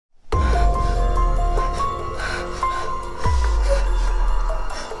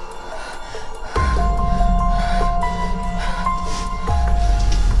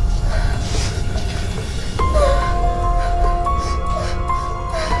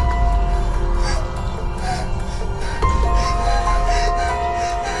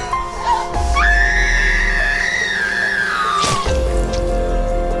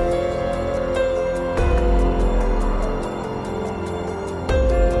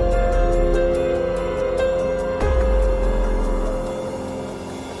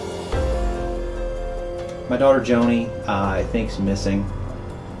My daughter Joanie, I think, is missing.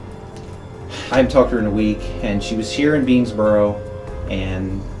 I haven't talked to her in a week, and she was here in Beansboro,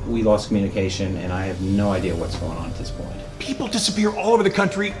 and we lost communication, and I have no idea what's going on at this point. People disappear all over the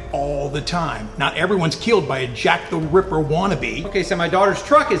country all the time. Not everyone's killed by a Jack the Ripper wannabe. Okay, so my daughter's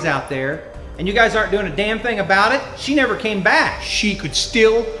truck is out there, and you guys aren't doing a damn thing about it? She never came back. She could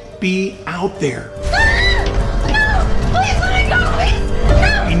still be out there. No! Please let me go, please!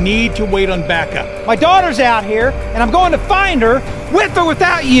 No! We need to wait on backup. My daughter's out here, and I'm going to find her with or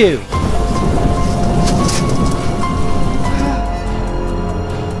without you.